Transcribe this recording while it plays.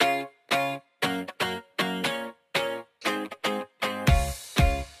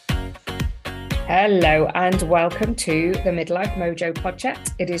Hello and welcome to the Midlife Mojo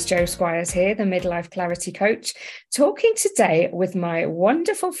Project. It is Jo Squires here, the Midlife Clarity Coach, talking today with my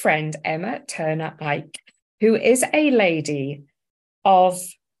wonderful friend Emma Turner-Ike, who is a lady of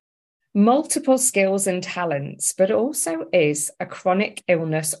multiple skills and talents, but also is a chronic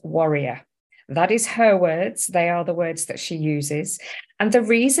illness warrior. That is her words. They are the words that she uses. And the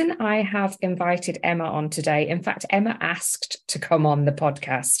reason I have invited Emma on today, in fact, Emma asked to come on the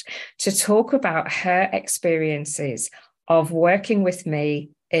podcast to talk about her experiences of working with me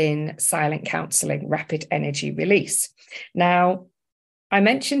in silent counselling, rapid energy release. Now, I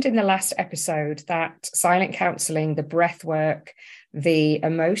mentioned in the last episode that silent counselling, the breath work, the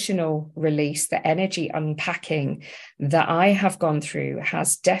emotional release, the energy unpacking that I have gone through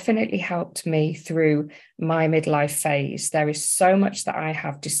has definitely helped me through my midlife phase. There is so much that I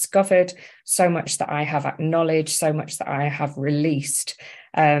have discovered, so much that I have acknowledged, so much that I have released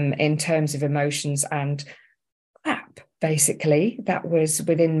in terms of emotions and crap, basically, that was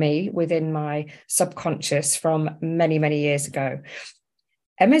within me, within my subconscious from many, many years ago.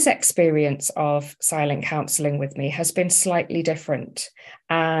 Emma's experience of silent counselling with me has been slightly different.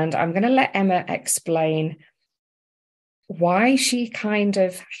 And I'm going to let Emma explain why she kind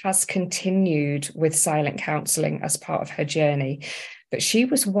of has continued with silent counselling as part of her journey. But she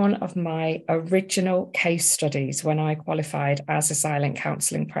was one of my original case studies when I qualified as a silent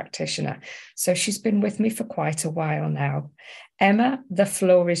counselling practitioner. So she's been with me for quite a while now. Emma, the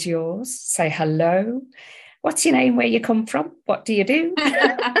floor is yours. Say hello. What's your name? Where you come from? What do you do?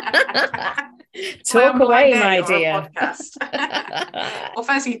 Talk away, my dear. Well,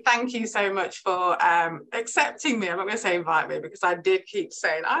 firstly, thank you so much for accepting me. I'm not going to say invite me because I did keep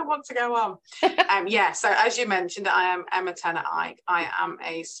saying I want to go on. So as you mentioned, I am Emma Turner-Ike. I am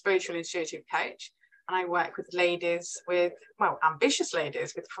a spiritual intuitive coach, and I work with ladies with, ambitious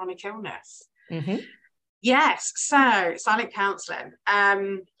ladies with chronic illness. Mm-hmm. Yes, so silent counselling.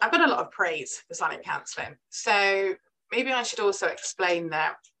 I've got a lot of praise for silent counselling. So maybe I should also explain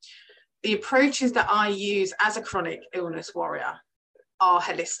that the approaches that I use as a chronic illness warrior are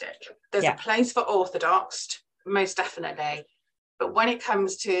holistic. There's a place for orthodox, most definitely. But when it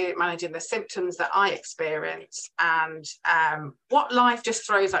comes to managing the symptoms that I experience and what life just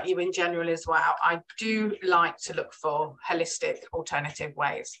throws at you in general as well, I do like to look for holistic alternative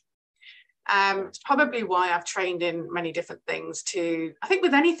ways. It's probably why I've trained in many different things I think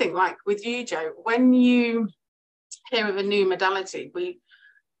with anything, like with you, Jo, when you hear of a new modality, we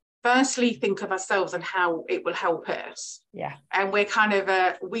firstly think of ourselves and how it will help us. Yeah. And we're kind of,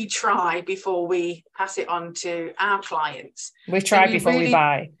 we try before we pass it on to our clients. We try before we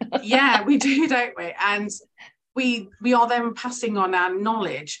buy. Yeah, we do, don't we? And we are then passing on our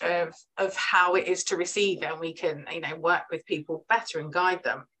knowledge of how it is to receive it, and we can, work with people better and guide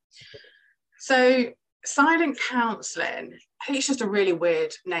them. So silent counselling, I think it's just a really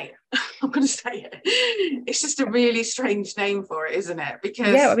weird name. I'm going to say it. It's just a really strange name for it, isn't it?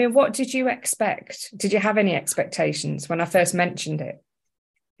 Because what did you expect? Did you have any expectations when I first mentioned it?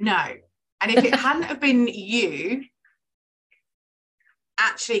 No. And if it hadn't have been you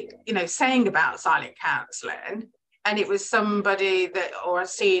actually, saying about silent counselling, and it was somebody or I've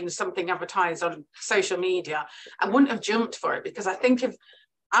seen something advertised on social media, I wouldn't have jumped for it, because I think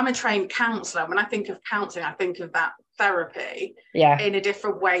I'm a trained counsellor. When I think of counselling, I think of that therapy in a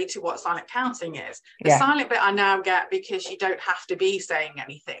different way to what silent counselling is. The silent bit I now get, because you don't have to be saying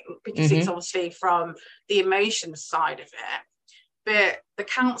anything, because it's obviously from the emotions side of it. But the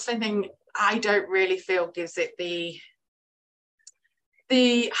counselling thing, I don't really feel gives it the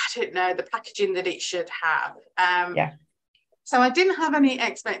packaging that it should have. So I didn't have any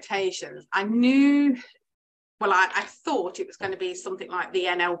expectations. I knew... I thought it was going to be something like the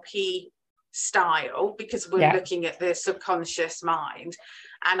NLP style, because we're looking at the subconscious mind.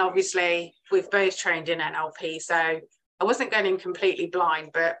 And obviously, we've both trained in NLP, so I wasn't going in completely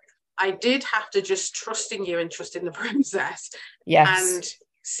blind, but I did have to just trust in you and trust in the process and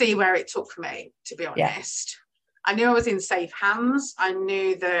see where it took me, to be honest. I knew I was in safe hands. I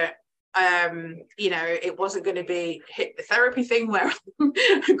knew that it wasn't going to be hit the therapy thing where I'm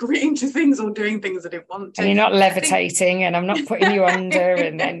agreeing to things or doing things I didn't want to. And you're not levitating, and I'm not putting you under,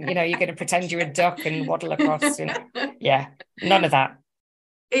 and then you're going to pretend you're a duck and waddle across. None of that.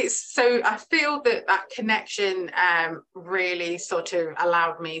 It's so I feel that connection really sort of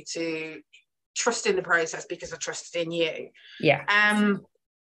allowed me to trust in the process, because I trusted in you.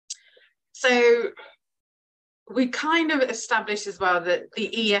 So we kind of established as well that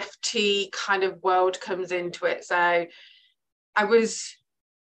the EFT kind of world comes into it. So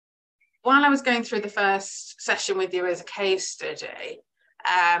while I was going through the first session with you as a case study,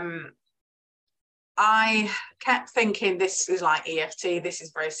 I kept thinking this is like EFT, this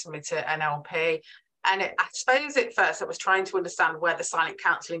is very similar to NLP. And I suppose at first I was trying to understand where the silent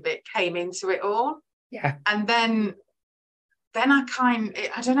counselling bit came into it all. Yeah. And then I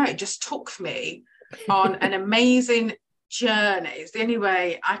don't know, it just took me on an amazing journey. It's the only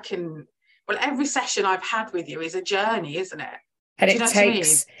way I can, well, every session I've had with you is a journey, isn't it? And do you know what I mean?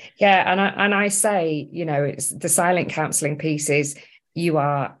 Yeah. And I say, it's the silent counselling piece is you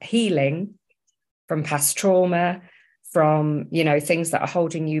are healing from past trauma, from, things that are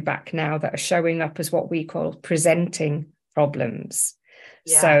holding you back now that are showing up as what we call presenting problems.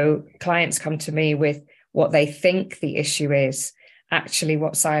 Yeah. So clients come to me with what they think the issue is. Actually,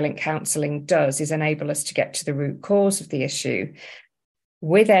 what silent counselling does is enable us to get to the root cause of the issue.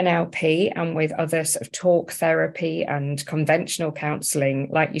 With NLP and with other sort of talk therapy and conventional counselling,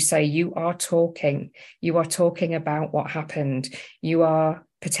 like you say, you are talking about what happened. You are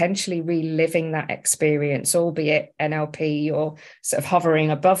potentially reliving that experience, albeit NLP, you're sort of hovering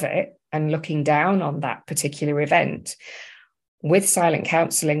above it and looking down on that particular event. With silent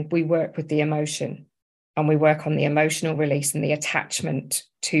counselling, we work with the emotion and we work on the emotional release and the attachment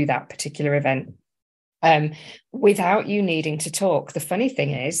to that particular event. Without you needing to talk. The funny thing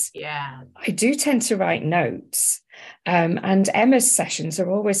is, I do tend to write notes, and Emma's sessions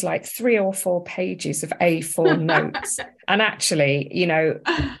are always like 3 or 4 pages of A4 notes. And actually,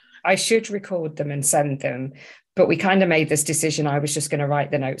 I should record them and send them, but we kind of made this decision. I was just going to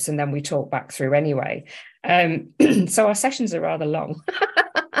write the notes and then we talk back through anyway. So our sessions are rather long.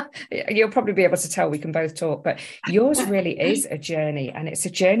 You'll probably be able to tell we can both talk, but yours really is a journey, and it's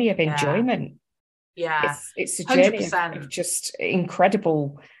a journey of enjoyment. Yeah, it's a journey of just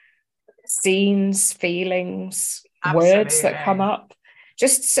incredible scenes, feelings, Absolutely. Words that come up.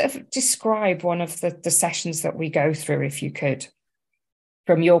 Just sort of describe one of the sessions that we go through, if you could,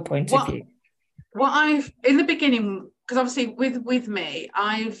 from your point of view. What I've, in the beginning, because obviously with me,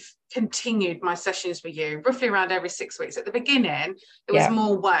 I've continued my sessions with you roughly around every 6 weeks. At the beginning, there was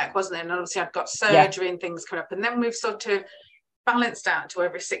more work, wasn't there? And obviously I've got surgery and things coming up. And then we've sort of balanced out to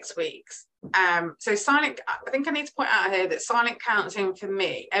every 6 weeks. So I think I need to point out here that silent counselling for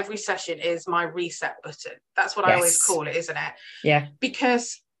me, every session is my reset button. That's what I always call it, isn't it? Yeah.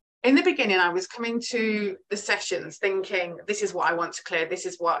 Because in the beginning, I was coming to the sessions thinking, this is what I want to clear. This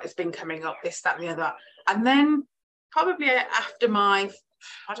is what has been coming up, this, that, and the other. And then probably after my,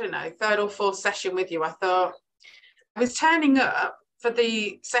 I don't know, 3rd or 4th session with you, I thought I was turning up for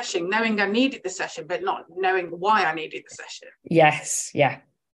the session, knowing I needed the session, but not knowing why I needed the session. Yes. Yeah.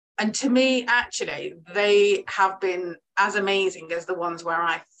 And to me, actually, they have been as amazing as the ones where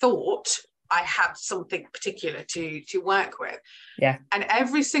I thought I had something particular to work with. Yeah. And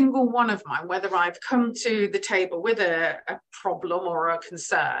every single one of mine, whether I've come to the table with a problem or a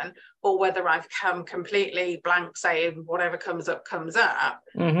concern, or whether I've come completely blank saying whatever comes up,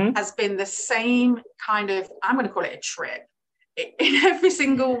 has been the same kind of, I'm going to call it a trip. In every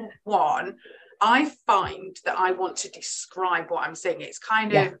single one, I find that I want to describe what I'm saying. It's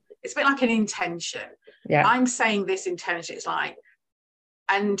kind of, it's a bit like an intention. Yeah. I'm saying this intention. It's like,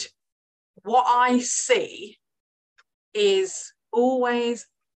 and what I see is always,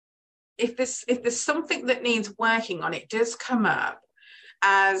 if there's something that needs working on, it does come up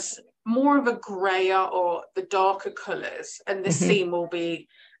as more of a grayer or the darker colours, and the scene will be,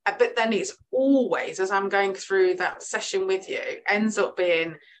 but then it's always, as I'm going through that session with you, ends up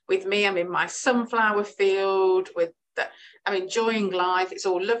being, with me, I'm in my sunflower field, I'm enjoying life. It's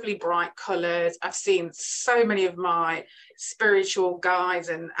all lovely, bright colours. I've seen so many of my spiritual guides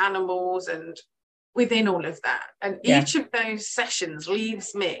and animals, and within all of that. And each of those sessions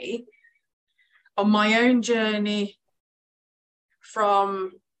leaves me on my own journey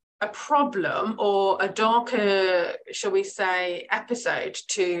from a problem or a darker, shall we say, episode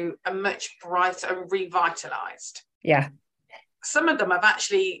to a much brighter and revitalised. Yeah. Some of them I've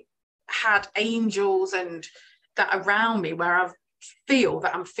actually had angels and that around me where I feel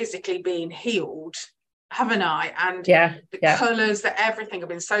that I'm physically being healed, haven't I? And the colours, that everything have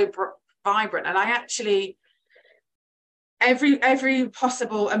been so vibrant. And I actually, every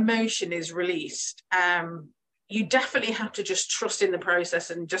possible emotion is released. You definitely have to just trust in the process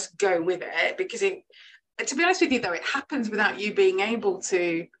and just go with it, because to be honest with you, though, it happens without you being able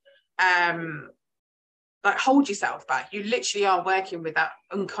to like hold yourself back. You literally are working with that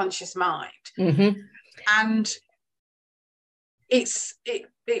unconscious mind. And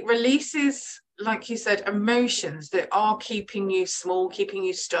it releases, like you said, emotions that are keeping you small, keeping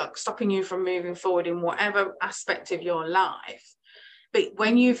you stuck, stopping you from moving forward in whatever aspect of your life. But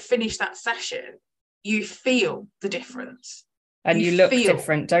when you finish that session, you feel the difference. And you look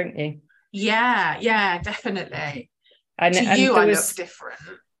different, don't you? Yeah, definitely. To And you, there I look was, different.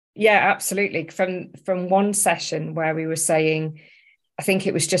 yeah, absolutely. From one session where we were saying, I think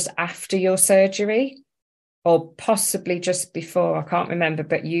it was just after your surgery, or possibly just before, I can't remember,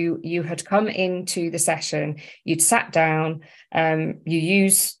 but you had come into the session, you'd sat down, you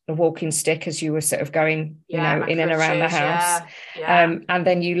use the walking stick as you were sort of going, Yeah, my in and around the crutches. house. Yeah, And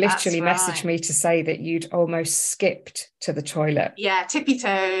then you that's literally messaged right. me to say that you'd almost skipped to the toilet. Yeah,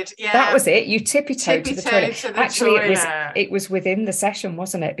 tippy-toed. That Yeah, was it. You tippy-toed to the toilet. tippy-toed to the Actually, toilet. it was within the session,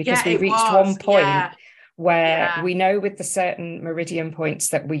 wasn't it? Because Yeah, we it reached was. one point Yeah, where yeah, we know with the certain meridian points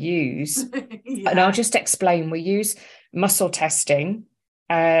that we use, and I'll yeah, just explain, we use muscle testing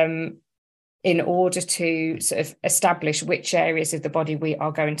in order to sort of establish which areas of the body we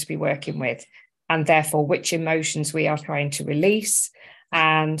are going to be working with, and therefore which emotions we are trying to release,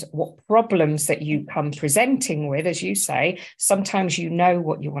 and what problems that you come presenting with. As you say, sometimes you know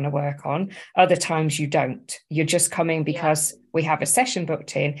what you want to work on, other times you don't. You're just coming yeah, because we have a session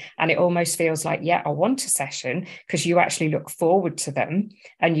booked in, and it almost feels like, yeah, I want a session, because you actually look forward to them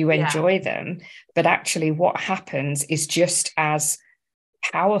and you yeah, enjoy them. But actually what happens is just as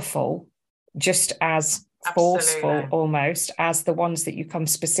powerful, just as forceful absolutely. almost as the ones that you come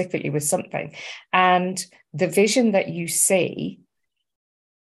specifically with something. And the vision that you see,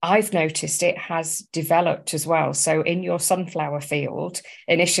 I've noticed it has developed as well. So in your sunflower field,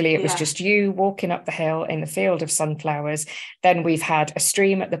 initially it was Yeah, just you walking up the hill in the field of sunflowers. Then we've had a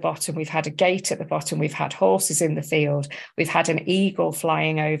stream at the bottom, we've had a gate at the bottom, we've had horses in the field, we've had an eagle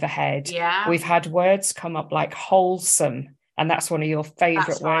flying overhead, yeah. we've had words come up like wholesome. And that's one of your That's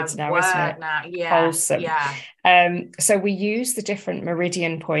favorite my words now, isn't word it? now. Yeah, Wholesome. yeah, So we use the different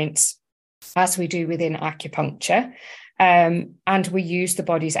meridian points as we do within acupuncture, and we use the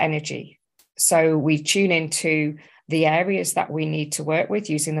body's energy. So we tune into the areas that we need to work with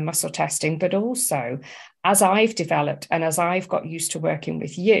using the muscle testing, but also as I've developed and as I've got used to working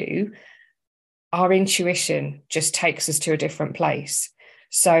with you, our intuition just takes us to a different place.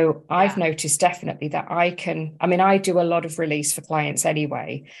 So I've yeah. noticed definitely that I do a lot of release for clients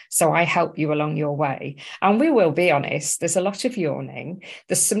anyway. So I help you along your way. And we will be honest, there's a lot of yawning.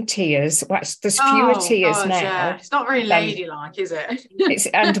 There's some tears. Well, there's fewer Oh tears God, yeah. now It's not very than ladylike, is it?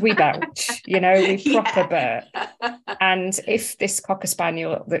 and we belch, we proper Yeah. burp. And if this cocker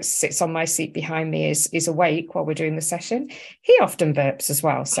spaniel that sits on my seat behind me is awake while we're doing the session, he often burps as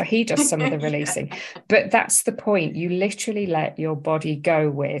well. So he does some of the Yeah. releasing. But that's the point. You literally let your body go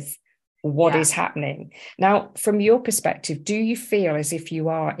with what Yeah. is happening. Now, from your perspective, do you feel as if you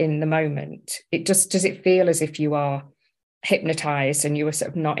are in the moment? Does it feel as if you are hypnotized and you are sort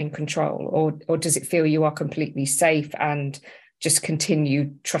of not in control, or does it feel you are completely safe and just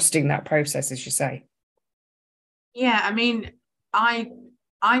continue trusting that process, as you say? Yeah, I mean, I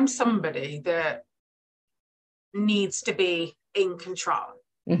I'm somebody that needs to be in control.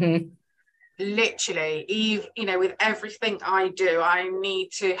 Mm-hmm. Literally, with everything I do, I need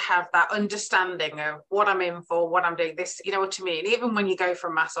to have that understanding of what I'm in for, what I'm doing. This, you know what I mean? Even when you go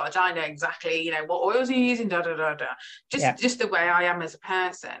for a massage, I know exactly, what oils you're using, da da da da. Yeah. Just the way I am as a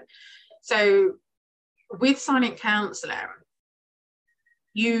person. So with silent counselling,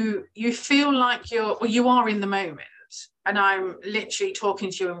 you feel like you are in the moment, and I'm literally talking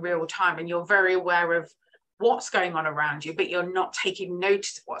to you in real time, and you're very aware of what's going on around you, but you're not taking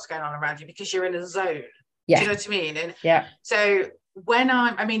notice of what's going on around you because you're in a zone. Do Yeah. you know what I mean? And Yeah. so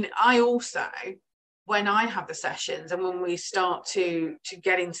I also, when I have the sessions and when we start to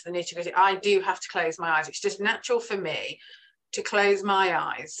get into the nitty-gritty, I do have to close my eyes. It's just natural for me to close my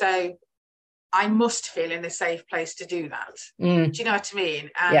eyes. So I must feel in a safe place to do that. Mm. Do you know what I mean?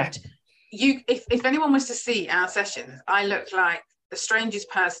 Yeah. And if anyone was to see our sessions, I look like the strangest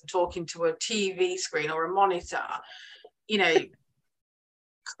person talking to a TV screen or a monitor,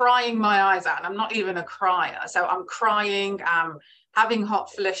 crying my eyes out. And I'm not even a crier. So I'm crying, I'm having hot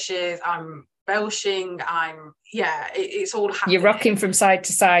flushes, I'm belching, it's all You're happening. rocking from side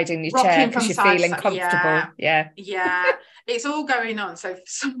to side in your chair Rocking because from you're side to feeling side. Yeah. comfortable. Yeah. Yeah. It's all going on. So for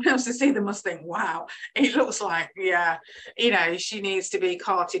someone else to see them must think, wow, it looks like, she needs to be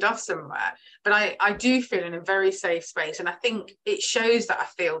carted off somewhere. But I do feel in a very safe space. And I think it shows that I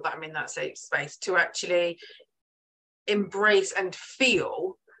feel that I'm in that safe space to actually embrace and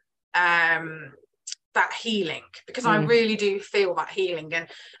feel that healing, because I really do feel that healing,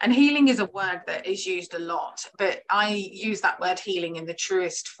 and healing is a word that is used a lot, but I use that word healing in the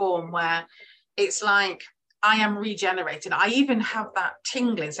truest form, where it's like I am regenerating. I even have that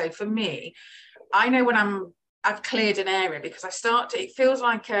tingling. So for me, I know when I've cleared an area, because it feels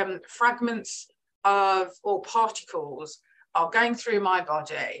like fragments or particles are going through my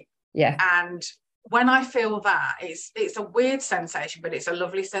body, Yeah. And when I feel that, it's a weird sensation, but it's a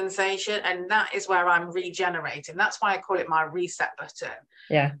lovely sensation. And that is where I'm regenerating. That's why I call it my reset button.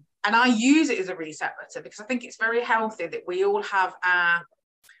 Yeah. And I use it as a reset button because I think it's very healthy that we all have our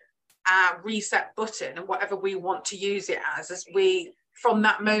reset button and whatever we want to use it as we, from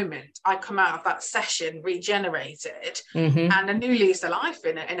that moment, I come out of that session regenerated and a new lease of life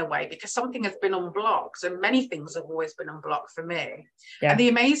in a way, because something has been unblocked, and many things have always been unblocked for me. Yeah. And the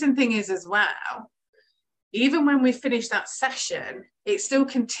amazing thing is as well, even when we finish that session, it still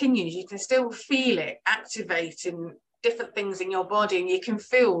continues. You can still feel it activating different things in your body, and you can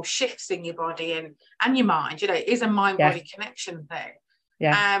feel shifts in your body and your mind. You know, it is a mind-body connection thing.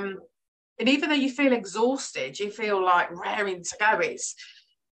 Yeah. And even though you feel exhausted, you feel like raring to go. It's,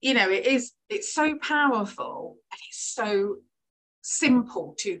 you know, it's so powerful, and it's so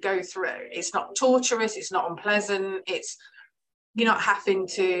simple to go through. It's not torturous, it's not unpleasant, you're not having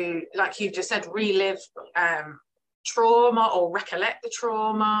to, like you just said, relive trauma or recollect the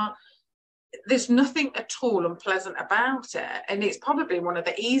trauma. There's nothing at all unpleasant about it. And it's probably one of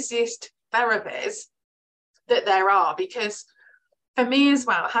the easiest therapies that there are, because for me as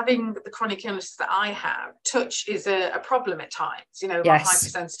well, having the chronic illnesses that I have, touch is a problem at times, you know, my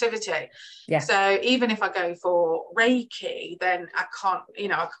hypersensitivity. Yeah. So even if I go for Reiki, then I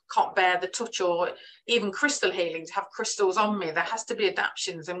can't bear the touch, or even crystal healing, to have crystals on me. There has to be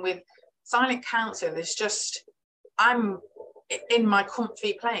adaptations. And with silent counselling, there's just, I'm in my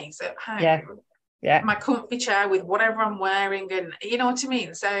comfy place at home, my comfy chair with whatever I'm wearing, and you know what I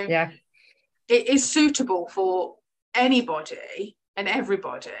mean? So it is suitable for anybody and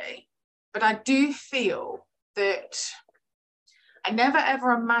everybody. But I do feel that I never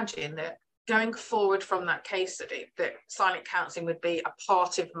ever imagined that going forward from that case study, that silent counselling would be a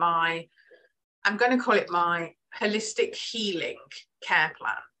part of my, I'm going to call it my holistic healing care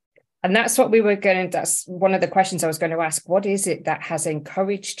plan. And that's one of the questions I was going to ask. What is it that has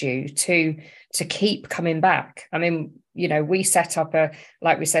encouraged you to keep coming back? I mean, you know, we set up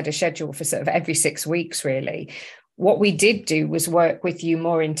like we said, a schedule for sort of every 6 weeks, really. What we did do was work with you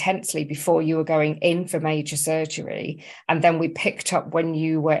more intensely before you were going in for major surgery. And then we picked up when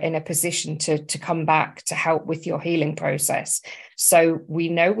you were in a position to come back to help with your healing process. So we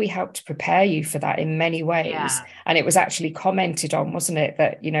know we helped prepare you for that in many ways. Yeah. And it was actually commented on, wasn't it,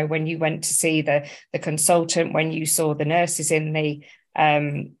 that, you know, when you went to see the consultant, when you saw the nurses in the,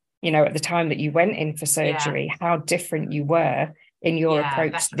 you know, at the time that you went in for surgery, how different you were in your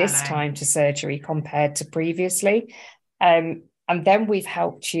approach definitely. This time to surgery compared to previously. And then we've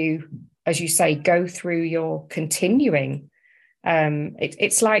helped you, as you say, go through your continuing.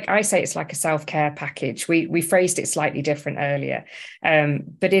 It's like, I say, it's like a self-care package. We phrased it slightly different earlier,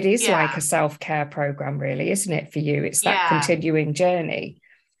 but it is like a self-care program, really, isn't it, for you? It's that continuing journey.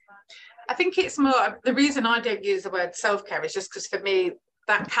 I think it's more, the reason I don't use the word self-care is just because for me,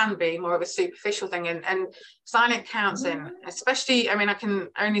 that can be more of a superficial thing, and silent counselling, especially, I mean, I can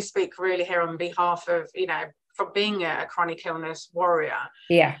only speak really here on behalf of, you know, from being a chronic illness warrior.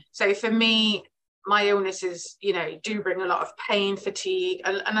 Yeah. So for me, my illnesses, you know, do bring a lot of pain, fatigue,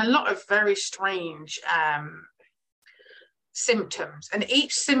 and a lot of very strange symptoms. And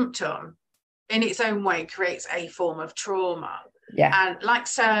each symptom in its own way creates a form of trauma. Yeah. And like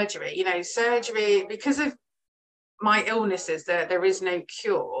surgery, you know, surgery, because of my illnesses, there is no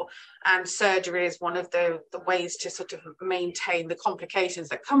cure, and surgery is one of the ways to sort of maintain the complications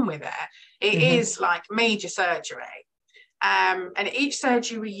that come with it. It is like major surgery, and each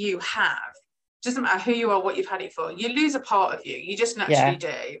surgery you have, doesn't matter who you are, what you've had it for, you lose a part of you. You just naturally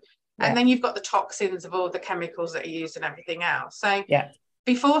do. And then you've got the toxins of all the chemicals that are used and everything else. So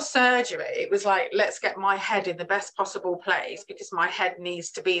before surgery, it was like, let's get my head in the best possible place, because my head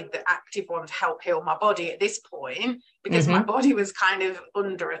needs to be the active one to help heal my body at this point, because my body was kind of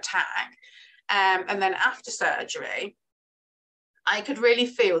under attack. And then after surgery, I could really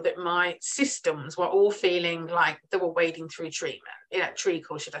feel that my systems were all feeling like they were wading through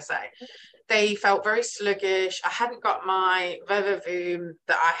treacle, should I say. They felt very sluggish. I hadn't got my vavavoom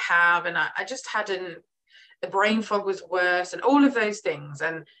that I have, and I just hadn't. The brain fog was worse, and all of those things.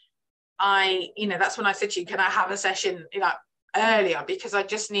 And I, you know, that's when I said to you, can I have a session, you know, earlier, because I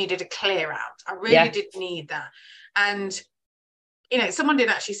just needed a clear out. I really did need that. And, you know, someone did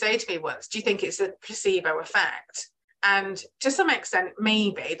actually say to me once, do you think it's a placebo effect? And to some extent,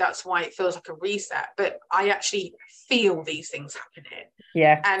 maybe that's why it feels like a reset, but I actually feel these things happening.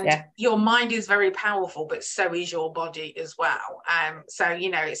 And your mind is very powerful, but so is your body as well. So,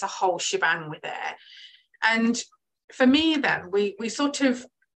 you know, it's a whole shebang with it. And for me, then, we sort of,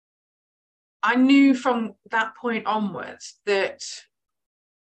 I knew from that point onwards that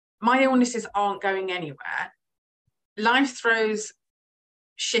my illnesses aren't going anywhere. Life throws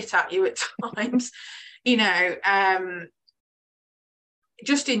shit at you at times, you know,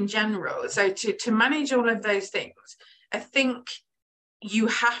 just in general. So to manage all of those things, I think you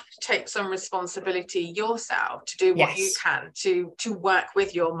have to take some responsibility yourself to do what you can to work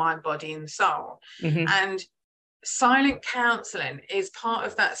with your mind, body and soul. And silent counselling is part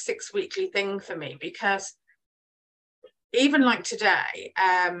of that 6-weekly thing for me, because even like today,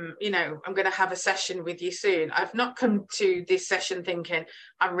 you know, I'm going to have a session with you soon. I've not come to this session thinking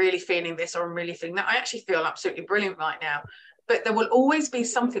I'm really feeling this or I'm really feeling that. I actually feel absolutely brilliant right now. But there will always be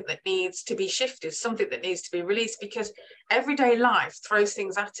something that needs to be shifted, something that needs to be released, because everyday life throws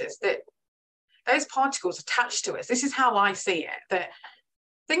things at us that those particles attach to us. This is how I see it, that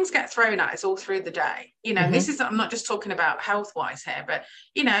things get thrown at us all through the day. You know, this is, I'm not just talking about health-wise here, but,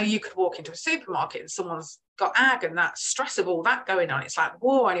 you know, you could walk into a supermarket and someone's got ag and that stress of all that going on. It's like,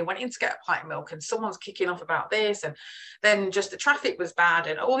 whoa, and he went in to get a pint of milk and someone's kicking off about this. And then just the traffic was bad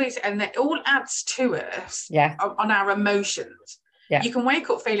and all these, and it all adds to us on our emotions. You can wake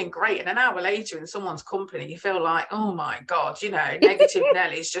up feeling great and an hour later in someone's company, you feel like, oh my God, you know, negative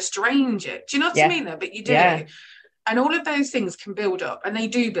Nelly's just drained you. Do you know what I mean though? But you do. And all of those things can build up, and they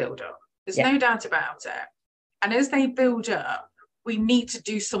do build up. There's no doubt about it. And as they build up, we need to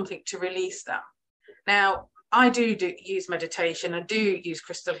do something to release them. Now, I do use meditation. I do use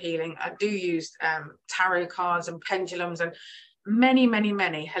crystal healing. I do use tarot cards and pendulums and many, many,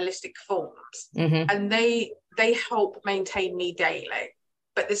 many holistic forms. And they help maintain me daily.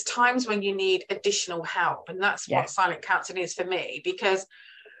 But there's times when you need additional help. And that's what silent counselling is for me, because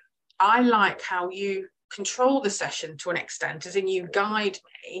I like how you control the session to an extent, as in you guide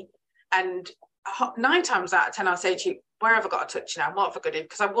me, and 9 times out of 10 I'll say to you, where have I got to touch now, what have I got to do,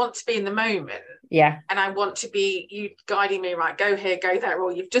 because I want to be in the moment, and I want to be you guiding me, right, go here, go there,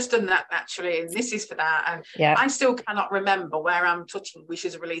 or you've just done that naturally and this is for that, and I still cannot remember where I'm touching, which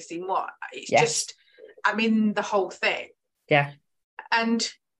is releasing what. It's just I'm in the whole thing.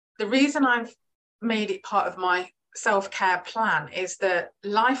 And the reason I've made it part of my self-care plan is that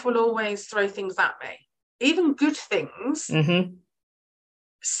life will always throw things at me. Even good things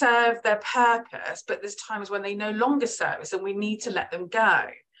serve their purpose, but there's times when they no longer serve us and we need to let them go.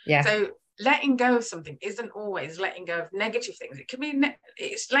 So letting go of something isn't always letting go of negative things. It can be,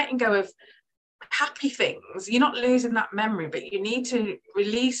 it's letting go of happy things. You're not losing that memory, but you need to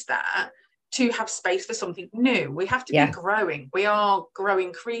release that to have space for something new. We have to be growing. We are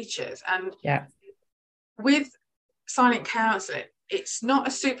growing creatures. And with silent counselling, it's not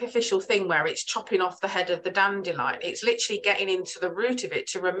a superficial thing where it's chopping off the head of the dandelion. It's literally getting into the root of it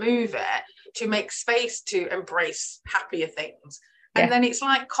to remove it, to make space to embrace happier things. And then it's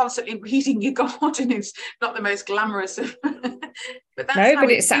like constantly weeding your garden. It's not the most glamorous of but that's no, how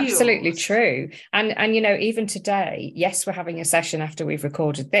but it it's feels. Absolutely true. And you know, even today, yes, we're having a session after we've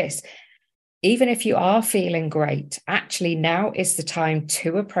recorded this. Even if you are feeling great, actually now is the time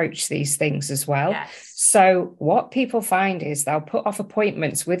to approach these things as well. So what people find is they'll put off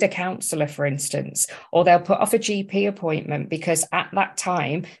appointments with a counsellor, for instance, or they'll put off a GP appointment because at that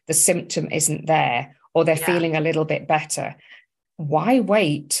time the symptom isn't there, or they're feeling a little bit better. Why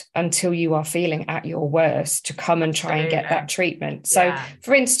wait until you are feeling at your worst to come and try and get that treatment? So,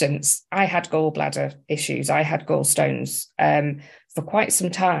 for instance, I had gallbladder issues. I had gallstones for quite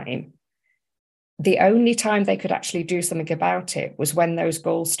some time. The only time they could actually do something about it was when those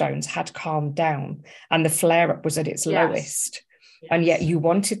gallstones had calmed down and the flare-up was at its lowest. And yet you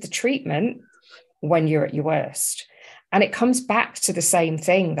wanted the treatment when you're at your worst. And it comes back to the same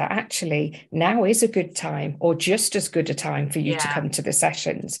thing, that actually now is a good time, or just as good a time for you to come to the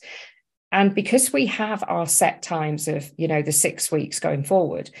sessions. And because we have our set times of, you know, the 6 weeks going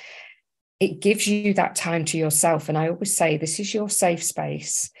forward, it gives you that time to yourself. And I always say, this is your safe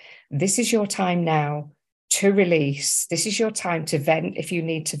space. This is your time now to release. This is your time to vent if you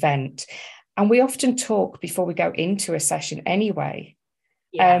need to vent. And we often talk before we go into a session anyway.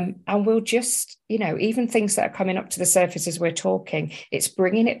 And we'll just, you know, even things that are coming up to the surface as we're talking, it's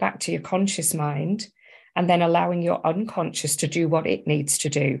bringing it back to your conscious mind and then allowing your unconscious to do what it needs to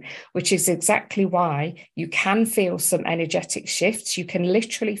do, which is exactly why you can feel some energetic shifts. You can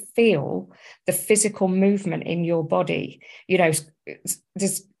literally feel the physical movement in your body. You know,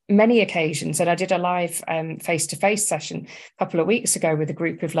 there's many occasions, and I did a live face-to-face session a couple of weeks ago with a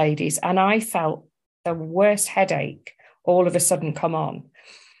group of ladies, and I felt the worst headache all of a sudden come on.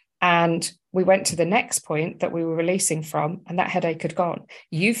 And we went to the next point that we were releasing from, and that headache had gone.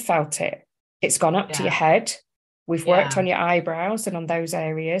 You've felt it. It's gone up to your head. We've worked on your eyebrows and on those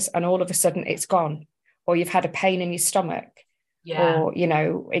areas, and all of a sudden it's gone. Or you've had a pain in your stomach. Yeah. or,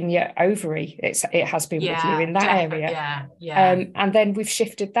 in your ovary, it has been with you Yeah, in that definitely. area. Yeah, yeah, And then we've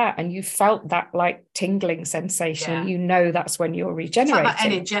shifted that, and you felt that like tingling sensation, yeah. and that's when you're It's like that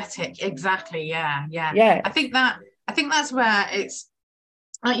regenerating. energetic. Exactly. Yeah, yeah. Yeah, I think that's where it's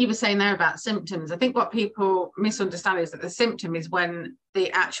like you were saying there about symptoms. I think what people misunderstand is that the symptom is when the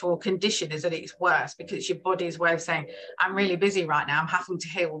actual condition is at its worst, because your body's way of saying, I'm really busy right now, I'm having to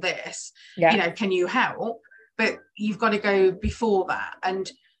heal this, yeah, can you help? But you've got to go before that.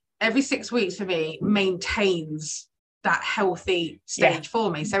 And every 6 weeks for me maintains that healthy yeah, stage for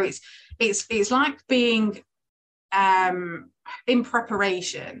me. So it's like being in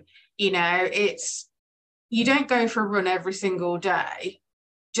preparation. It's, you don't go for a run every single day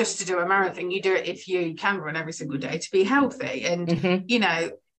just to do a marathon. You do it if you can run every single day to be healthy. And mm-hmm.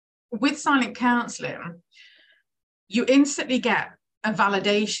 With silent counselling, you instantly get a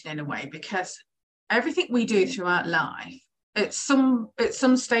validation in a way, because everything we do throughout life, at some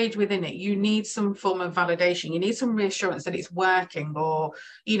stage within it, you need some form of validation. You need some reassurance that it's working, or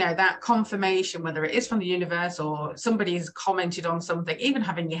that confirmation, whether it is from the universe or somebody's commented on something. Even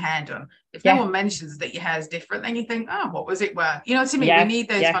having your hair done, if no Yeah, one mentions that your hair is different, then you think, oh, what was it worth? You know what I mean? We yeah, need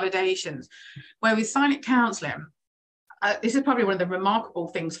those yeah, validations. Where with silent counselling, this is probably one of the remarkable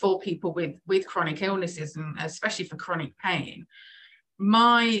things for people with chronic illnesses, and especially for chronic pain.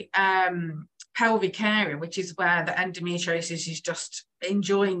 My pelvic area, which is where the endometriosis is just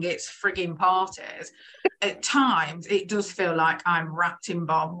enjoying its frigging parties, at times it does feel like I'm wrapped in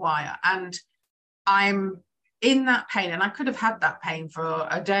barbed wire, and I'm in that pain. And I could have had that pain for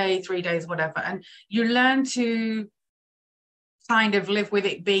a day, 3 days, whatever. And you learn to kind of live with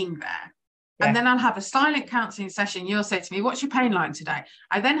it being there. And yeah, then I'll have a silent counselling session. You'll say to me, what's your pain like today?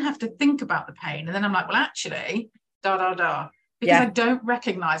 I then have to think about the pain. And then I'm like, well, actually, because I yeah, don't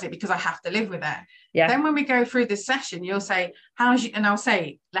recognize it, because I have to live with it. yeah, Then when we go through this session, you'll say, how's you? And I'll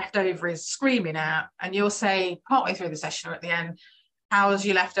say, leftover is screaming out. And you'll say, partway through the session or at the end, how's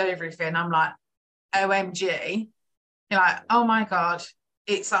your leftover feel? And I'm like, OMG. You're like, oh my God,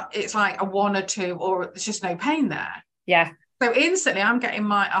 it's like a 1 or 2, or there's just no pain there. yeah, So instantly I'm getting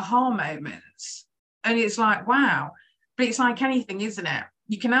my aha moments, and it's like, wow. But it's like anything, isn't it?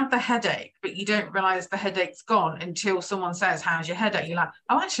 You can have the headache, but you don't realize the headache's gone until someone says, how's your headache? You're like,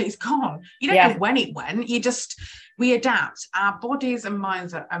 oh, actually it's gone. You don't know yeah, when it went. We adapt. Our bodies and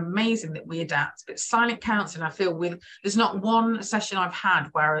minds are amazing that we adapt. But silent counselling, I feel, there's not one session I've had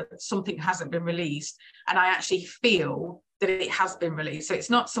where something hasn't been released and I actually feel that it has been released. So it's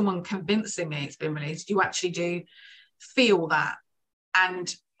not someone convincing me it's been released. You actually do feel that.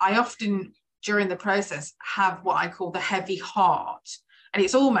 And I often during the process have what I call the heavy heart, and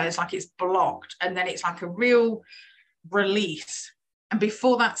it's almost like it's blocked, and then it's like a real release. And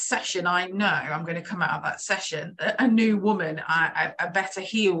before that session, I know I'm going to come out of that session a new woman, a better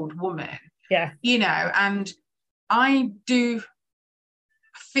healed woman. yeah, And I do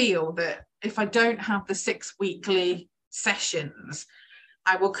feel that if I don't have the 6 weekly sessions,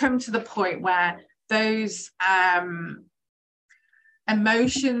 I will come to the point where those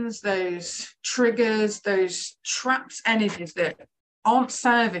emotions, those triggers, those trapped energies that aren't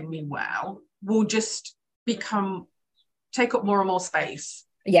serving me well will just take up more and more space.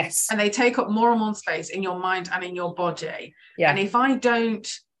 yes, And they take up more and more space in your mind and in your body. yeah, And if I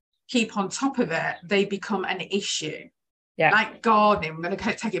don't keep on top of it, they become an issue. yeah, Like gardening, I'm going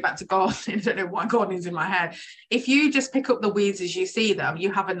to take it back to gardening. I don't know why gardening's in my head. If you just pick up the weeds as you see them,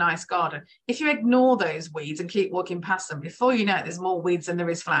 you have a nice garden. If you ignore those weeds and keep walking past them, before you know it, there's more weeds than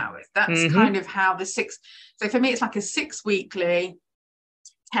there is flowers. That's mm-hmm. kind of how so for me, it's like a 6 weekly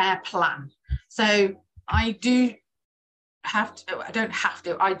care plan. So I do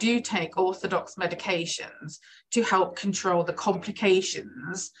take orthodox medications to help control the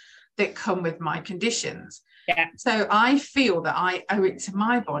complications that come with my conditions. Yeah. So I feel that I owe it to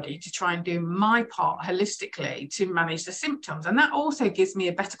my body to try and do my part holistically to manage the symptoms. And that also gives me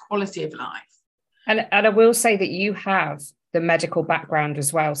a better quality of life. And I will say that you have the medical background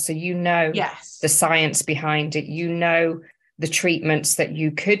as well. So yes, the science behind it, the treatments that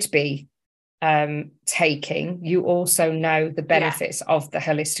you could be taking. You also know the benefits of the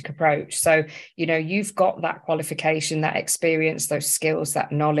holistic approach. So, you've got that qualification, that experience, those skills,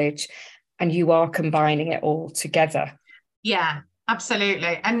 that knowledge, and you are combining it all together. Yeah,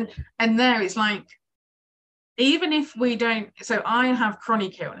 absolutely. And there it's like, even if we don't, so I have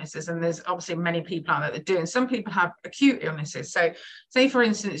chronic illnesses, and there's obviously many people out there that do, and some people have acute illnesses. So say, for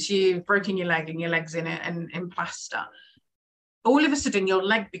instance, you've broken your leg and your leg's in plaster. All of a sudden your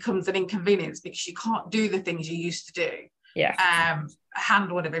leg becomes an inconvenience because you can't do the things you used to do. Yeah.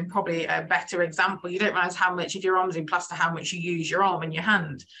 hand would have been probably a better example. You don't realize how much, if your arm's in plaster, how much you use your arm and your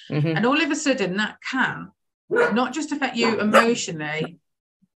hand. And all of a sudden that can not just affect you emotionally,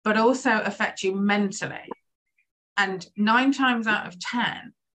 but also affect you mentally. And 9 times out of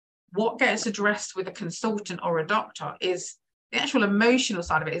 10, what gets addressed with a consultant or a doctor is the actual emotional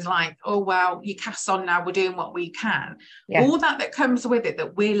side of it. Is like, oh, well, you cast on now, we're doing what we can. All that comes with it,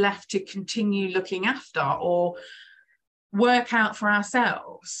 that we're left to continue looking after or work out for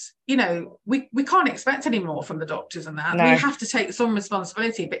ourselves. You know, we can't expect any more from the doctors and that. No. We have to take some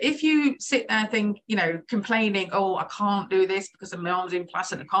responsibility. But if you sit there complaining, oh, I can't do this because my arm's in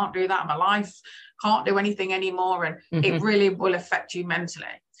plaster, and I can't do that in my life, can't do anything anymore, and it really will affect you mentally.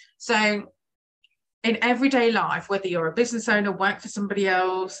 So in everyday life, whether you're a business owner, work for somebody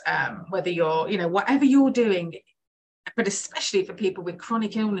else, whether you're, whatever you're doing, but especially for people with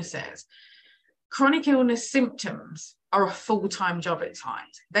chronic illnesses, chronic illness symptoms are a full-time job at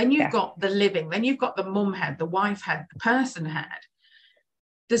times. Then you've got the living, then you've got the mum head, the wife head, the person head.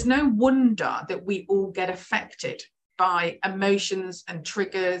 There's no wonder that we all get affected by emotions and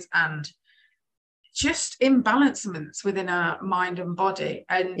triggers and just imbalancements within our mind and body.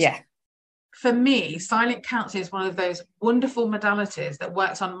 And for me, silent counselling is one of those wonderful modalities that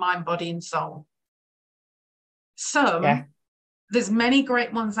works on mind, body, and soul. There's many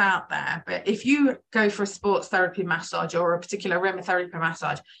great ones out there, but if you go for a sports therapy massage or a particular aromatherapy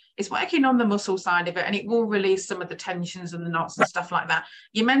massage, it's working on the muscle side of it, and it will release some of the tensions and the knots and stuff like that.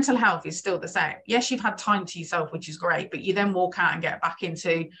 Your mental health is still the same. Yes, you've had time to yourself, which is great, but you then walk out and get back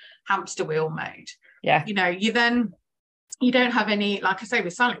into hamster wheel mode. You don't have any, like I say,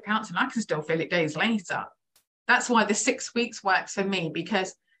 with silent counselling, I can still feel it days later. That's why the 6 weeks works for me,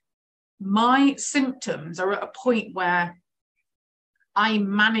 because my symptoms are at a point where I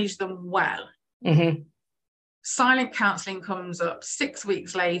manage them well. Silent counselling comes up 6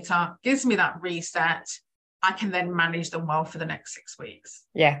 weeks later, gives me that reset. I can then manage them well for the next 6 weeks.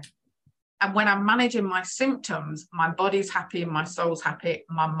 And when I'm managing my symptoms, my body's happy, my soul's happy,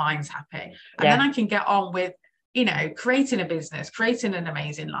 my mind's happy. And then I can get on with, creating a business, creating an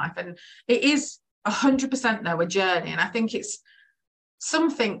amazing life. And it is 100% though a journey. And I think it's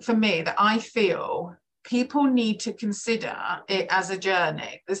something for me that I feel people need to consider it as a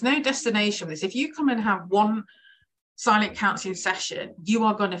journey. There's no destination with this. If you come and have one silent counselling session, you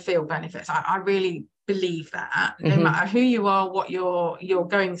are going to feel benefits. I really believe that. No matter who you are, what you're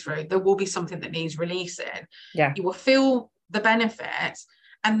going through, there will be something that needs releasing. You will feel the benefits,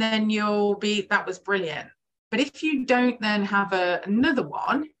 and then you'll be, that was brilliant. But if you don't then have another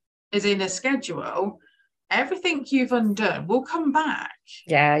one, as in a schedule, everything you've undone will come back.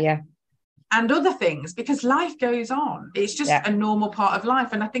 And other things, because life goes on. It's just a normal part of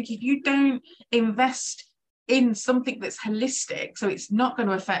life. And I think if you don't invest in something that's holistic, so it's not going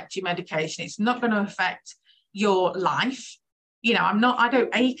to affect your medication, it's not going to affect your life. I don't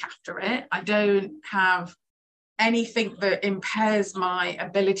ache after it. I don't have anything that impairs my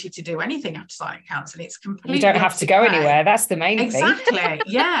ability to do anything after silent counselling. It's completely, you don't have to go anywhere. That's the main thing.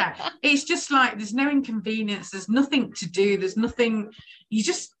 It's just like, there's no inconvenience, there's nothing to do, there's nothing,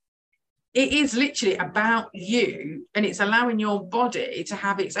 it is literally about you, and it's allowing your body to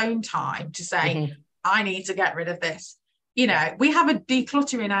have its own time to say, I need to get rid of this. We have a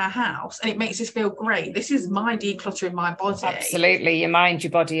declutter in our house, and it makes us feel great. This is my decluttering my body. Absolutely. Your mind,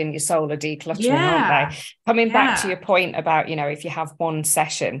 your body, and your soul are decluttering, aren't they? Coming back to your point about, if you have one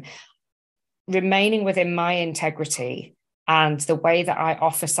session, remaining within my integrity and the way that I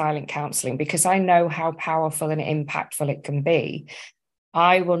offer silent counselling, because I know how powerful and impactful it can be.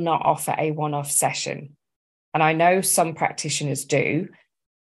 I will not offer a one-off session. And I know some practitioners do.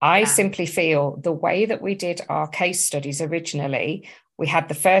 I simply feel the way that we did our case studies originally, we had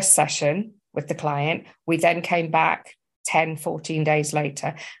the first session with the client. We then came back 10, 14 days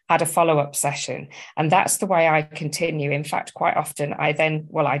later, had a follow-up session. And that's the way I continue. In fact, quite often I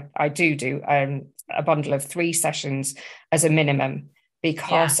do a bundle of 3 sessions as a minimum,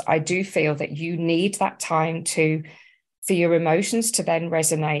 because I do feel that you need that time for your emotions to then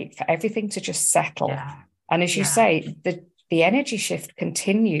resonate, for everything to just settle. And as you say, the energy shift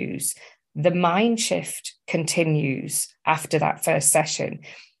continues, the mind shift continues after that first session.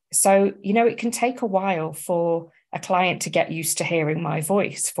 So, it can take a while for a client to get used to hearing my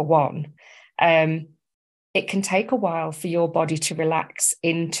voice, for one. It can take a while for your body to relax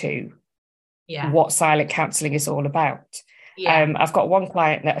into what silent counselling is all about. I've got one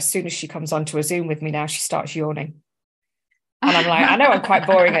client that as soon as she comes onto a Zoom with me now, she starts yawning. And I'm like, I know I'm quite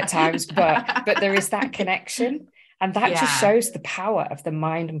boring at times, but there is that connection. And that just shows the power of the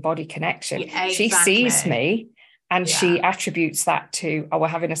mind and body connection. She sees me And she attributes that to, oh, we're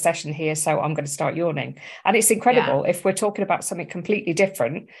having a session here, so I'm going to start yawning. And it's incredible if we're talking about something completely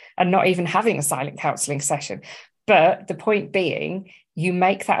different and not even having a silent counselling session. But the point being, you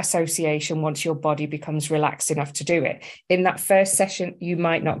make that association once your body becomes relaxed enough to do it. In that first session, you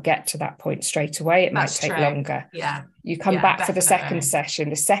might not get to that point straight away. It might take longer. Yeah. You come back for the second session.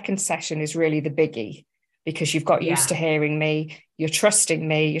 The second session is really the biggie, because you've got used to hearing me, you're trusting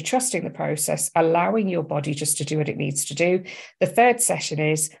the process, allowing your body just to do what it needs to do. The third session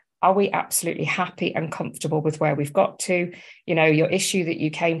is, are we absolutely happy and comfortable with where we've got to? You know, your issue that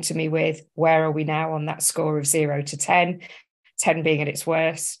you came to me with, where are we now on that score of 0 to 10, 10 being at its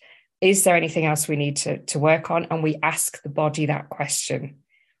worst? Is there anything else we need to work on? And we ask the body that question.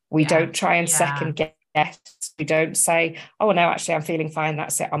 We don't try and second guess. We don't say, oh, no, actually, I'm feeling fine.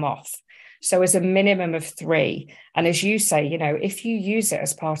 That's it. I'm off. So as a minimum of 3, and as you say, you know, if you use it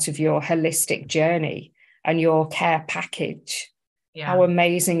as part of your holistic journey and your care package, how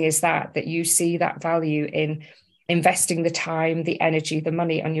amazing is that you see that value in investing the time, the energy, the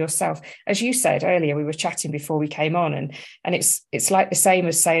money on yourself? As you said earlier, we were chatting before we came on, and it's like the same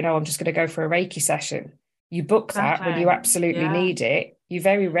as saying, oh, I'm just going to go for a Reiki session. You book that when you absolutely need it. You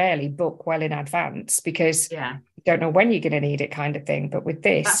very rarely book well in advance, because you don't know when you're going to need it, kind of thing. But with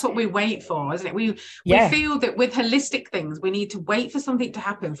this, that's what we wait for, isn't it? We feel that with holistic things, we need to wait for something to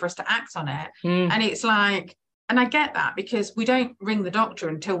happen for us to act on it. And it's like, and I get that, because we don't ring the doctor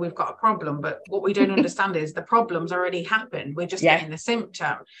until we've got a problem. But what we don't understand is the problem's already happened. We're just getting the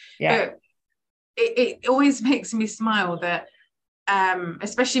symptom. But it always makes me smile that,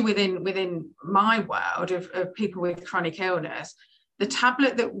 especially within my world of people with chronic illness, the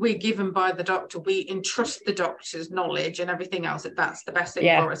tablet that we're given by the doctor, we entrust the doctor's knowledge and everything else that's the best thing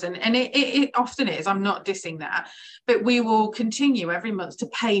for us. And it often is. I'm not dissing that, but we will continue every month to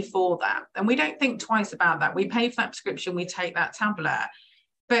pay for that. And we don't think twice about that. We pay for that prescription, we take that tablet,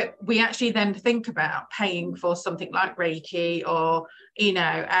 but we actually then think about paying for something like Reiki or, you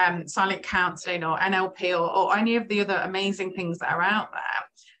know, silent counselling or NLP or any of the other amazing things that are out there.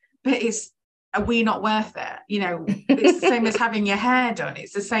 But are we not worth it? You know, it's the same as having your hair done.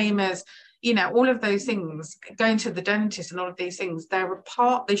 It's the same as, you know, all of those things, going to the dentist and all of these things, they're a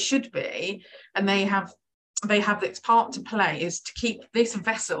part, they should be, and they have its part to play, is to keep this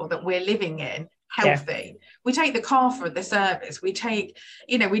vessel that we're living in healthy. We take the car for the service. We take,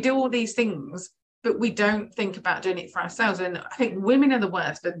 you know, we do all these things, but we don't think about doing it for ourselves. And I think women are the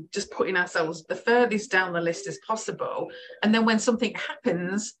worst for just putting ourselves the furthest down the list as possible. And then when something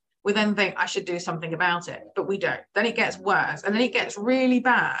happens, we then think, I should do something about it, but we don't. Then it gets worse, and then it gets really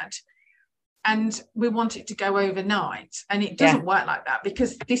bad, and we want it to go overnight. And it doesn't work like that,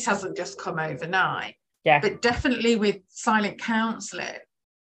 because this hasn't just come overnight. But definitely with silent counselling,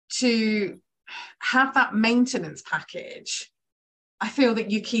 to have that maintenance package, I feel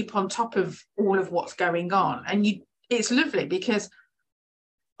that you keep on top of all of what's going on. And it's lovely, because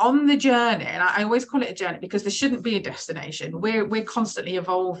on the journey, and I always call it a journey because there shouldn't be a destination. We're constantly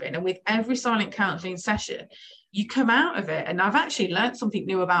evolving, and with every silent counselling session, you come out of it, and I've actually learned something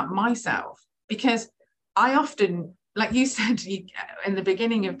new about myself, because I often, like you said in the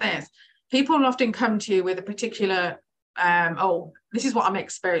beginning of this, people often come to you with a particular oh, this is what I'm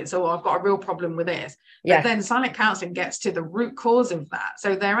experiencing, or I've got a real problem with this. But then silent counselling gets to the root cause of that.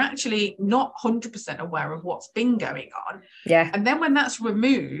 So they're actually not 100% aware of what's been going on. And then when that's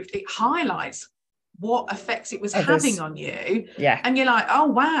removed, it highlights what effects it was having on you. And you're like, oh,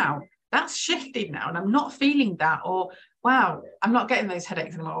 wow, that's shifted now, and I'm not feeling that. Or, wow, I'm not getting those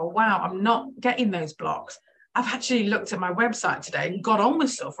headaches anymore. Or, wow, I'm not getting those blocks. I've actually looked at my website today and got on with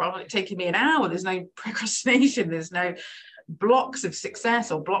stuff rather than it taking me an hour. There's no procrastination. There's no blocks of success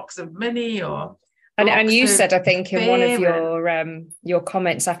or blocks of money or. And you said, I think, in one of your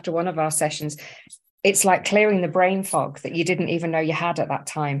comments after one of our sessions, it's like clearing the brain fog that you didn't even know you had at that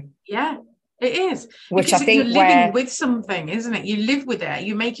time. Yeah, it is. Which because I think you're living with something, isn't it? You live with it,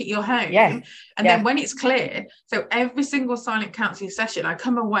 you make it your home. And then when it's cleared, so every single silent counselling session, I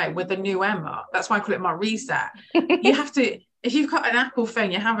come away with a new Emma. That's why I call it my reset. You have to, if you've got an Apple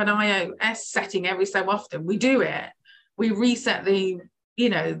phone, you have an iOS setting every so often. We do it. We reset the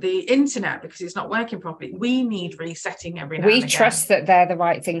internet because it's not working properly. We need resetting every now and again. We trust that they're the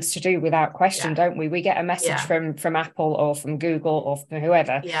right things to do without question, don't we? We get a message from Apple or from Google or from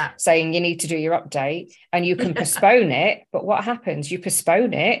whoever saying you need to do your update, and you can postpone it. But what happens? You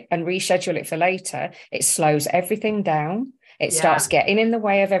postpone it and reschedule it for later. It slows everything down. It starts getting in the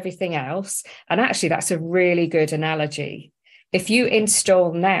way of everything else. And actually, that's a really good analogy. If you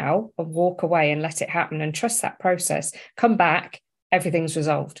install now and walk away and let it happen and trust that process, come back, everything's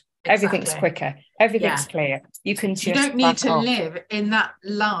resolved. Everything's exactly. quicker. Everything's Yeah. clear. You can You just don't need back to off. live in that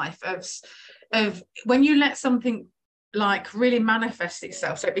life of when you let something like really manifest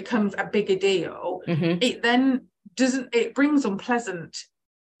itself, so it becomes a bigger deal. Mm-hmm. It then doesn't. It brings unpleasant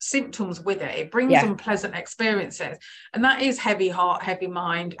symptoms with it. It brings Yeah. unpleasant experiences, and that is heavy heart, heavy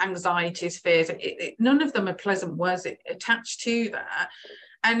mind, anxieties, fears. None of them are pleasant words attached to that,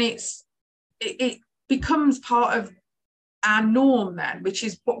 and it becomes part of our norm then, which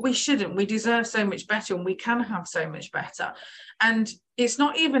is what we shouldn't. We deserve so much better, and we can have so much better. And it's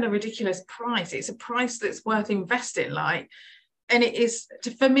not even a ridiculous price. It's a price that's worth investing. And it is,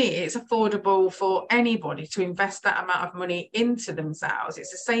 for me, it's affordable for anybody to invest that amount of money into themselves.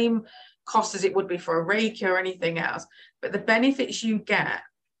 It's the same cost as it would be for a Reiki or anything else. But the benefits you get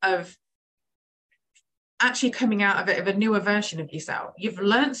of actually coming out of it of a newer version of yourself, you've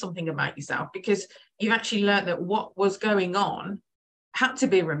learned something about yourself, because you've actually learned that what was going on had to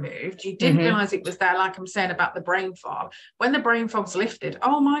be removed. You didn't realize it was there, like I'm saying about the brain fog. When the brain fog's lifted,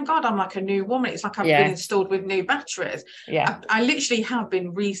 oh my God, I'm like a new woman. It's like I've been installed with new batteries. I literally have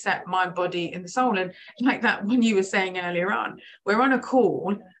been reset, mind, body, and soul. And like that, when you were saying earlier on, we're on a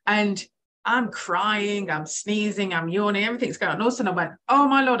call and I'm crying, I'm sneezing, I'm yawning, everything's going on. All of a sudden I went, oh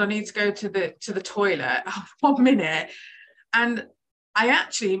my Lord, I need to go to the toilet. Oh, 1 minute. And I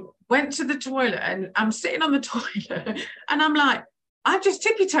actually went to the toilet, and I'm sitting on the toilet and I'm like, I just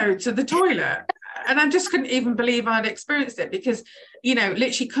tippy-toed to the toilet. And I just couldn't even believe I'd experienced it, because,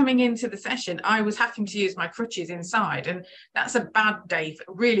 literally coming into the session, I was having to use my crutches inside. And that's a bad day,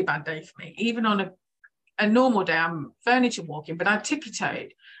 really bad day for me. Even on a normal day, I'm furniture walking, but I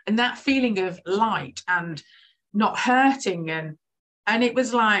tippy-toed. And that feeling of light and not hurting, and it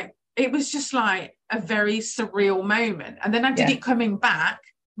was just like a very surreal moment. And then I did it coming back,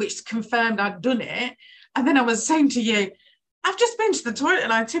 which confirmed I'd done it. And then I was saying to you, I've just been to the toilet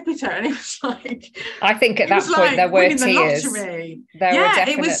and I tippy-toed, and it was like, I think at that point there were tears. There were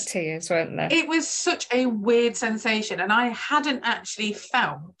definite tears, weren't there? It was such a weird sensation, and I hadn't actually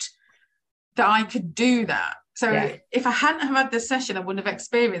felt that I could do that. So if I hadn't have had this session, I wouldn't have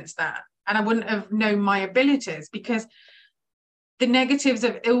experienced that, and I wouldn't have known my abilities, because the negatives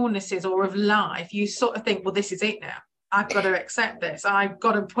of illnesses or of life, you sort of think, well, this is it now. I've got to accept this. I've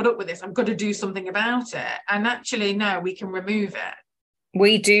got to put up with this. I've got to do something about it. And actually, no, we can remove it.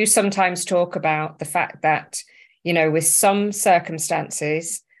 We do sometimes talk about the fact that, with some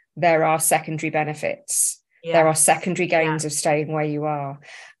circumstances, there are secondary benefits. Yes. There are secondary gains of staying where you are.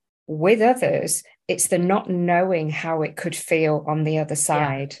 With others, it's the not knowing how it could feel on the other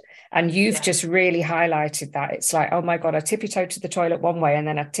side. And you've just really highlighted that. It's like, oh my God, I tippy-toed to the toilet one way and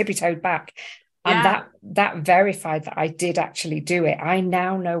then I tippy-toed back. And that verified that I did actually do it. I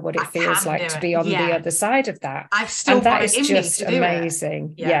now know what it feels like to be on the other side of that. I've still got it in me to do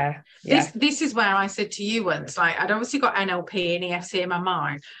amazing. It. This is where I said to you once, like, I'd obviously got NLP and EFT in my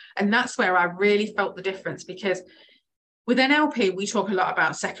mind. And that's where I really felt the difference, because with NLP, we talk a lot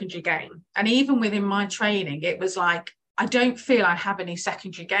about secondary gain. And even within my training, it was like, I don't feel I have any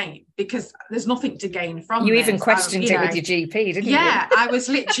secondary gain, because there's nothing to gain from you this. Even questioned it with your GP, didn't you? I was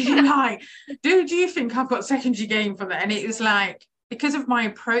literally like, do you think I've got secondary gain from it? And it was like, because of my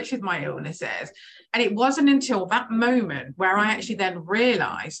approach with my illnesses. And it wasn't until that moment where I actually then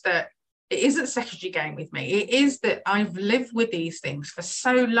realized that it isn't secondary gain with me. It is that I've lived with these things for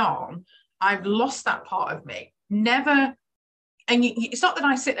so long, I've lost that part of me. Never. And it's not that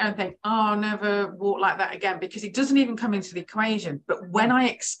I sit there and think, oh, I'll never walk like that again, because it doesn't even come into the equation. But when I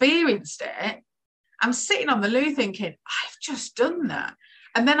experienced it, I'm sitting on the loo thinking, I've just done that.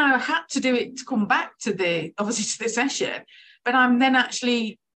 And then I had to do it to come back to the session. But I'm then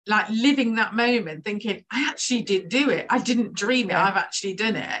actually like living that moment thinking, I actually did do it. I didn't dream it. I've actually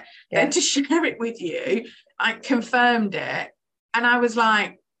done it. Then to share it with you, I confirmed it. And I was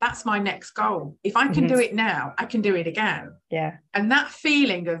like, that's my next goal. If I can do it now, I can do it again. Yeah. And that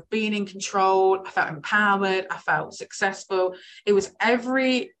feeling of being in control, I felt empowered, I felt successful. It was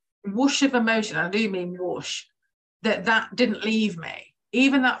every whoosh of emotion, I do mean whoosh, that didn't leave me.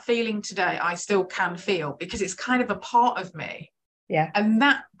 Even that feeling today, I still can feel, because it's kind of a part of me. Yeah. And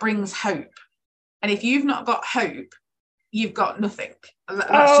that brings hope. And if you've not got hope, you've got nothing.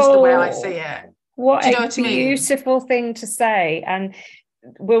 That's just the way I see it. What a beautiful thing to say. And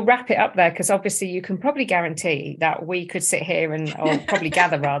we'll wrap it up there, because obviously you can probably guarantee that we could sit here or probably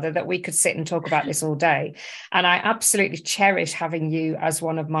gather rather, that we could sit and talk about this all day. And I absolutely cherish having you as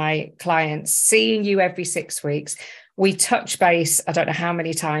one of my clients, seeing you every 6 weeks. We touch base, I don't know how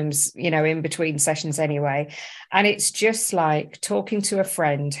many times, in between sessions anyway. And it's just like talking to a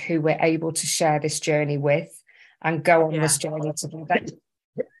friend who we're able to share this journey with and go on this journey together.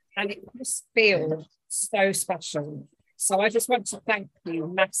 and it just feels so special. So I just want to thank you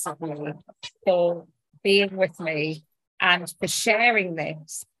massively for being with me and for sharing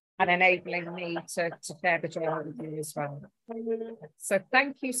this and enabling me to share the joy with you as well. So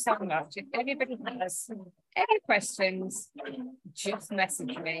thank you so much. If anybody has any questions, just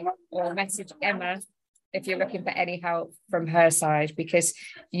message me or message Emma if you're looking for any help from her side, because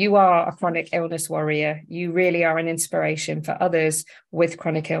you are a chronic illness warrior. You really are an inspiration for others with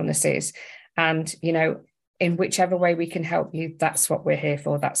chronic illnesses. And, you know, in whichever way we can help you, that's what we're here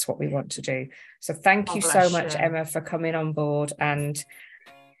for. That's what we want to do. So thank you so much, Emma, for coming on board. And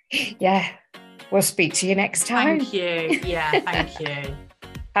yeah, we'll speak to you next time. Thank you. Yeah, thank you.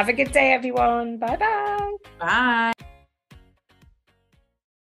 Have a good day, everyone. Bye-bye. Bye.